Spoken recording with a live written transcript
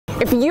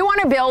If you want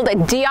to build a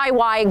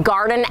DIY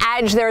garden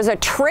edge, there's a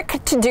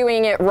trick to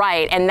doing it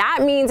right, and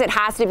that means it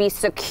has to be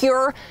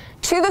secure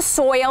to the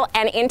soil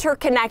and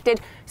interconnected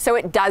so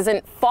it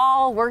doesn't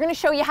fall. We're gonna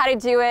show you how to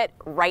do it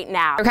right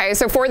now. Okay,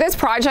 so for this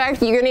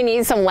project, you're gonna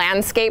need some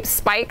landscape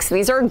spikes.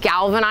 These are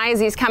galvanized.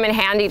 These come in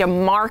handy to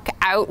mark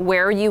out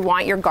where you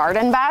want your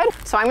garden bed.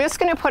 So I'm just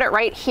gonna put it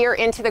right here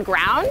into the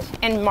ground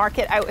and mark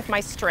it out with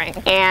my string.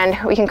 And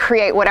we can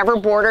create whatever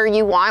border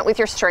you want with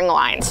your string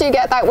line. So you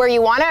get that where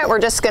you want it, we're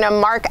just gonna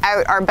mark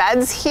out our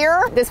beds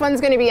here. This one's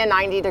gonna be a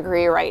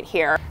 90-degree right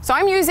here. So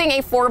I'm using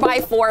a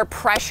 4x4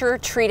 pressure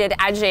treated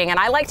edging, and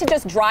I like to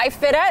just dry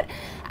fit it.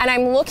 And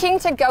I'm looking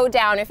to go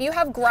down. If you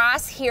have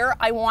grass here,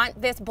 I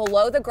want this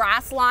below the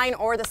grass line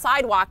or the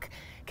sidewalk,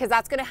 because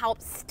that's gonna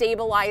help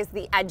stabilize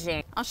the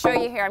edging. I'll show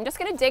you here. I'm just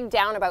gonna dig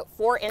down about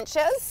 4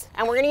 inches,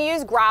 and we're gonna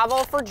use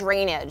gravel for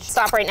drainage.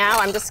 Stop right now,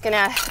 I'm just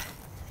gonna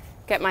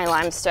get my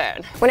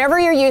limestone. Whenever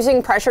you're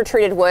using pressure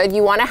treated wood,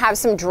 you wanna have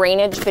some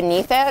drainage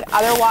beneath it,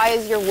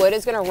 otherwise your wood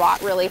is gonna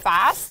rot really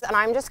fast. And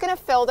I'm just gonna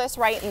fill this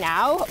right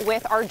now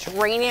with our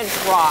drainage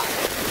rock.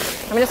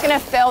 I'm just gonna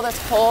fill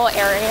this whole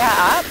area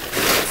up.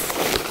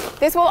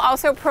 This will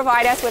also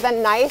provide us with a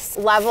nice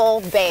level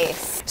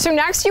base. So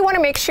next you want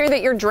to make sure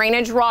that your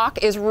drainage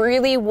rock is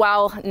really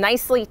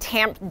nicely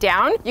tamped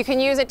down. You can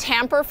use a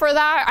tamper for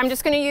that. I'm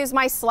just going to use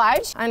my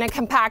sledge. I'm going to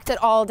compact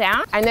it all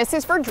down. And this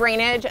is for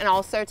drainage and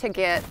also to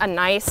get a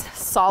nice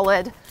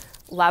solid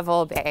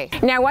level bay.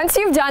 Now once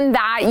you've done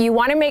that, you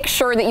want to make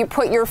sure that you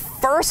put your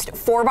first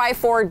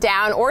 4x4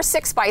 down or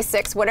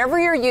 6x6,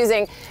 whatever you're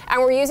using. And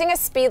we're using a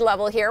speed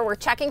level here. We're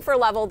checking for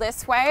level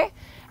this way,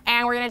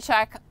 and we're going to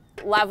check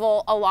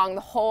level along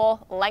the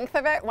whole length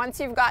of it. Once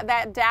you've got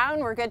that down,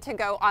 we're good to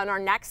go on our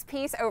next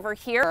piece over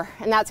here,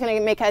 and that's going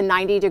to make a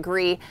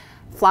 90-degree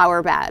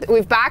flower bed.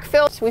 We've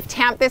backfilled, we've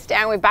tamped this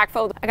down, we've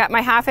backfilled. I got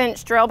my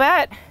 1/2-inch drill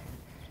bit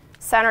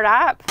centered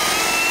up.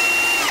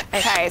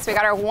 Okay, so we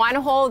got our 1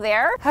 hole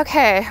there.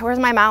 Okay, where's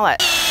my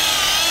mallet?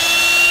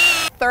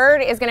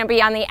 Third is going to be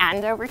on the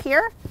end over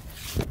here.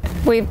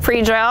 We've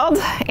pre-drilled,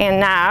 and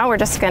now we're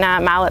just going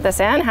to mallet this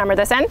in, hammer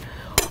this in.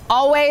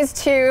 Always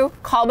to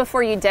call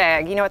before you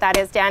dig. You know what that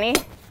is, Danny?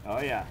 Oh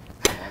yeah,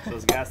 watch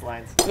those gas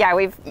lines. Yeah,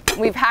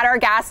 we've had our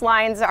gas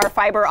lines, our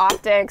fiber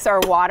optics,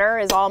 our water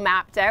is all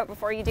mapped out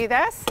before you do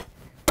this.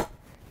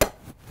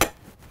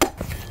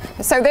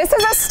 So this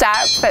is a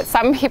step that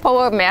some people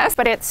will miss,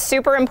 but it's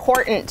super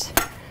important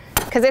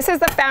because this is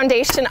the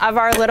foundation of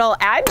our little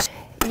edge.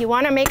 You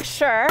want to make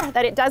sure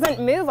that it doesn't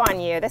move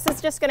on you. This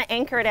is just going to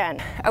anchor it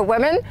in. A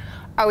woman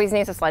always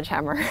needs a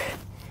sledgehammer.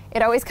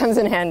 It always comes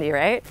in handy,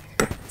 right?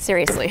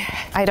 Seriously,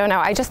 I don't know.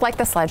 I just like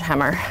the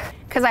sledgehammer.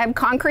 Because I have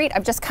concrete,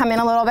 I've just come in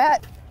a little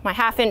bit. My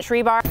 1/2-inch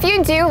rebar. If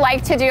you do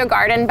like to do a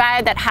garden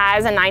bed that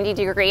has a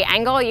 90-degree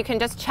angle, you can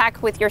just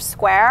check with your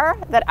square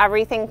that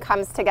everything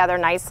comes together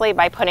nicely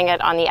by putting it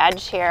on the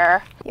edge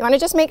here. You want to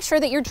just make sure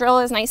that your drill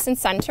is nice and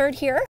centered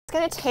here. I'm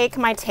going to take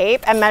my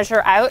tape and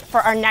measure out for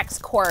our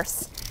next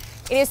course.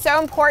 It is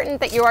so important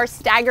that you are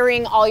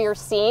staggering all your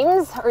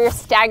seams or you're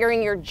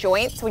staggering your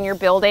joints when you're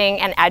building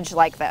an edge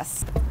like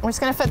this. We're just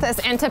going to put this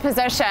into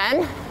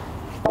position.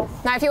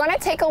 Now, if you want to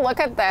take a look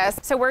at this,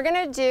 so we're going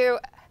to do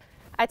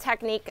a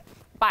technique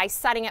by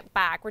setting it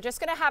back. We're just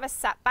going to have a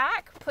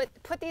setback,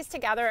 put these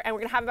together, and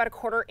we're going to have about a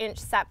 1/4-inch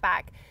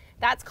setback.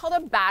 That's called a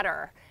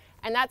batter,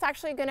 and that's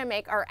actually going to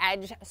make our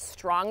edge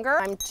stronger.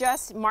 I'm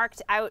just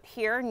marked out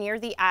here near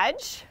the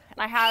edge,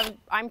 and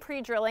I'm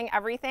pre-drilling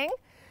everything.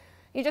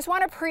 You just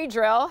want to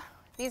pre-drill.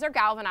 These are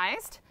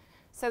galvanized,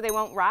 so they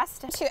won't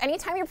rust.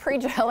 Anytime you're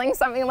pre-drilling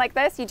something like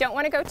this, you don't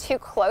want to go too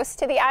close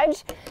to the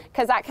edge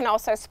because that can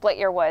also split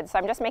your wood. So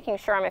I'm just making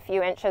sure I'm a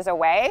few inches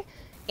away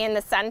in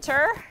the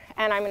center,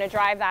 and I'm going to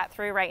drive that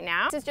through right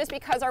now. This is just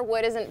because our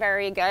wood isn't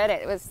very good.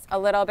 It was a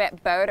little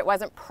bit bowed. It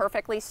wasn't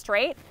perfectly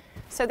straight.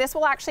 So this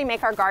will actually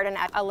make our garden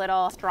a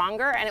little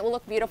stronger, and it will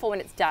look beautiful when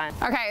it's done.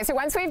 Okay, so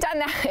once we've done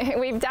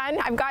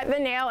that, I've got the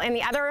nail in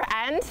the other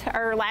end,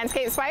 our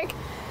landscape spike,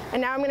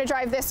 and now I'm going to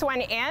drive this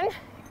one in.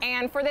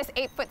 And for this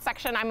 8-foot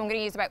section, I'm going to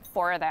use about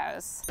 4 of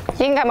those. You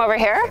can come over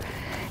here.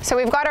 So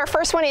we've got our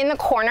first one in the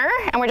corner,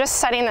 and we're just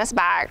setting this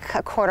back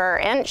a 1/4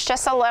 inch,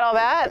 just a little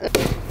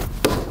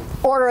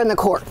bit. Order in the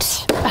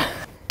court.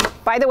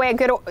 By the way, a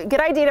good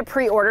idea to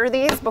pre-order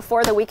these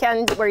before the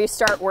weekend where you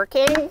start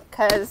working,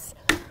 because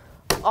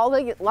all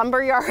the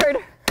lumberyard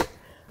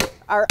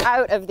are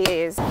out of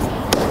these.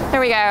 There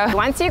we go.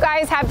 Once you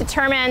guys have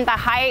determined the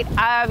height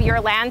of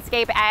your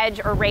landscape edge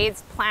or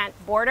raised plant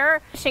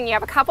border, you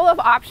have a couple of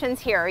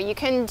options here. You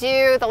can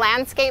do the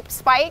landscape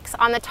spikes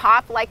on the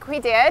top like we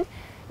did.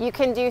 You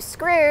can do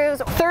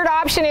screws. Third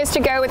option is to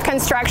go with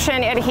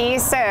construction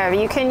adhesive.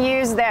 You can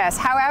use this.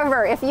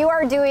 However, if you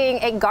are doing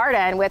a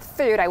garden with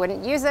food, I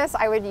wouldn't use this.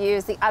 I would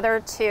use the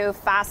other 2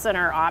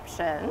 fastener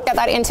options. Get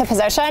that into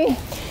position.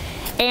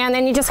 And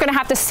then you're just gonna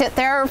have to sit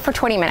there for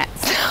 20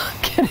 minutes.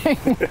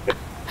 Kidding.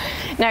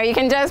 Now you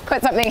can just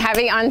put something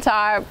heavy on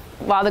top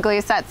while the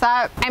glue sets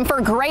up. And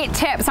for great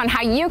tips on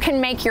how you can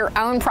make your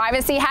own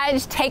privacy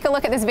hedge, take a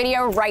look at this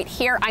video right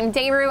here. I'm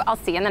Dayru. I'll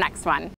see you in the next one.